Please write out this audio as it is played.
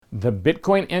The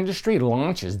Bitcoin industry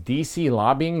launches DC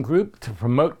lobbying group to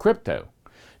promote crypto.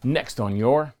 Next on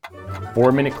your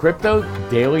 4-Minute Crypto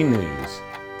Daily News.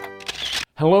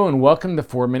 Hello and welcome to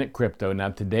 4-Minute Crypto. Now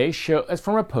today's show is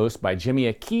from a post by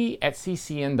Jimmy Akey at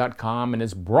ccn.com and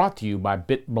is brought to you by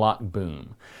BitBlock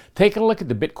Boom. Take a look at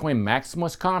the Bitcoin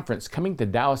Maximalist Conference coming to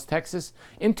Dallas, Texas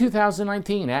in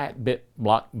 2019 at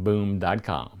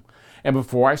bitblockboom.com. And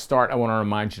before I start, I want to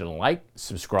remind you to like,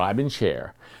 subscribe, and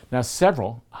share. Now,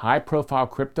 several high-profile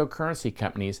cryptocurrency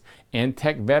companies and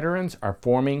tech veterans are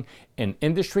forming an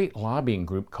industry lobbying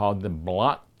group called the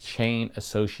Blockchain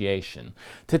Association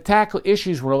to tackle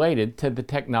issues related to the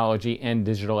technology and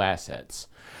digital assets.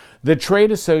 The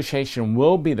trade association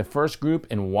will be the first group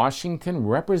in Washington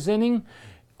representing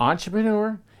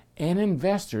entrepreneurs and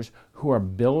investors who are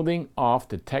building off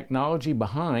the technology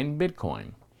behind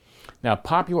Bitcoin. Now,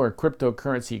 popular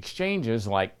cryptocurrency exchanges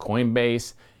like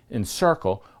Coinbase and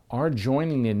Circle are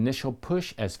joining the initial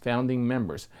push as founding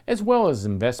members, as well as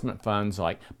investment funds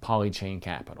like Polychain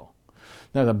Capital.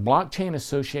 Now, the Blockchain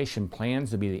Association plans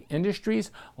to be the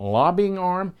industry's lobbying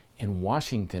arm in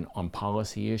Washington on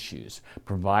policy issues,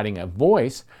 providing a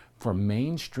voice for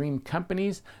mainstream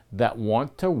companies that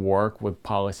want to work with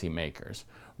policymakers,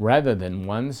 rather than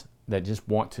ones that just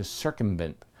want to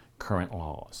circumvent current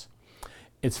laws.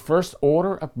 Its first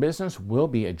order of business will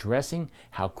be addressing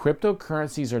how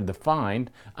cryptocurrencies are defined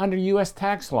under U.S.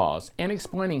 tax laws and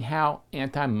explaining how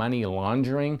anti-money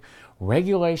laundering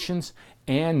regulations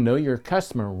and know your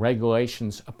customer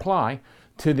regulations apply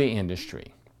to the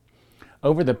industry.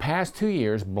 Over the past 2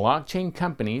 years, blockchain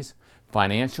companies,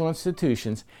 financial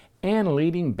institutions, and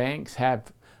leading banks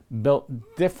have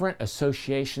built different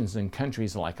associations in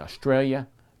countries like Australia,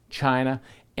 China,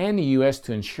 and the U.S.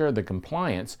 to ensure the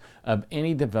compliance of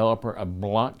any developer of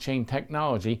blockchain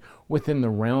technology within the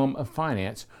realm of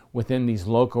finance within these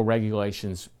local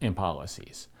regulations and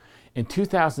policies. In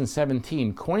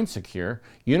 2017, CoinSecure,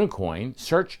 Unocoin,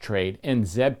 Searchtrade, and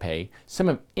ZebPay, some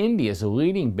of India's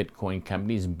leading Bitcoin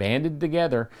companies, banded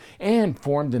together and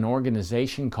formed an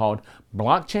organization called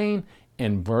Blockchain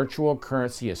and Virtual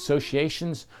Currency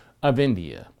Associations of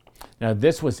India. Now,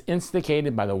 this was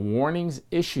instigated by the warnings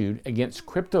issued against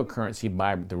cryptocurrency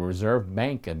by the Reserve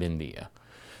Bank of India.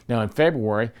 Now, in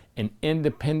February, an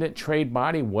independent trade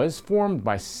body was formed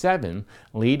by 7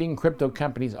 leading crypto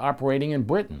companies operating in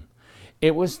Britain.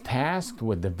 It was tasked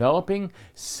with developing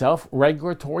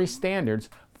self-regulatory standards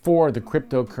for the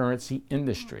cryptocurrency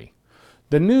industry.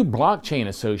 The new Blockchain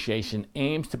Association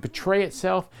aims to portray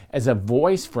itself as a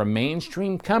voice for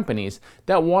mainstream companies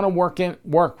that want to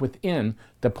work within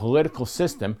the political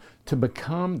system to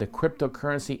become the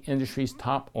cryptocurrency industry's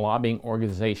top lobbying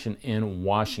organization in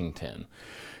Washington.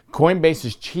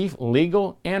 Coinbase's chief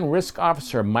legal and risk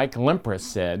officer, Mike Lempres,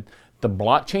 said the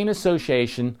Blockchain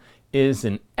Association is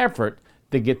an effort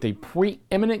to get the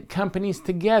preeminent companies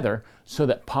together so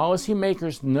that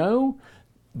policymakers know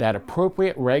that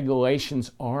appropriate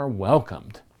regulations are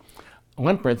welcomed.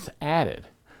 Lempres added,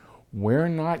 "We're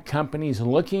not companies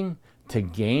looking to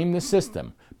game the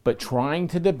system, but trying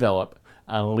to develop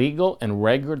a legal and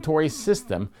regulatory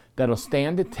system that'll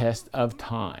stand the test of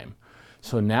time."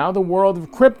 So now the world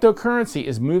of cryptocurrency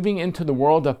is moving into the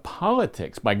world of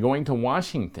politics by going to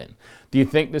Washington. Do you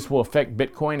think this will affect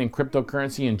Bitcoin and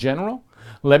cryptocurrency in general?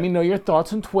 Let me know your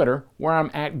thoughts on Twitter, where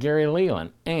I'm at Gary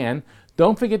Leland, and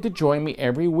don't forget to join me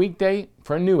every weekday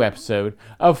for a new episode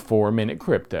of 4-Minute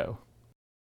Crypto.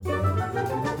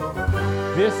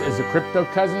 This is a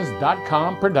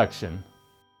CryptoCousins.com production.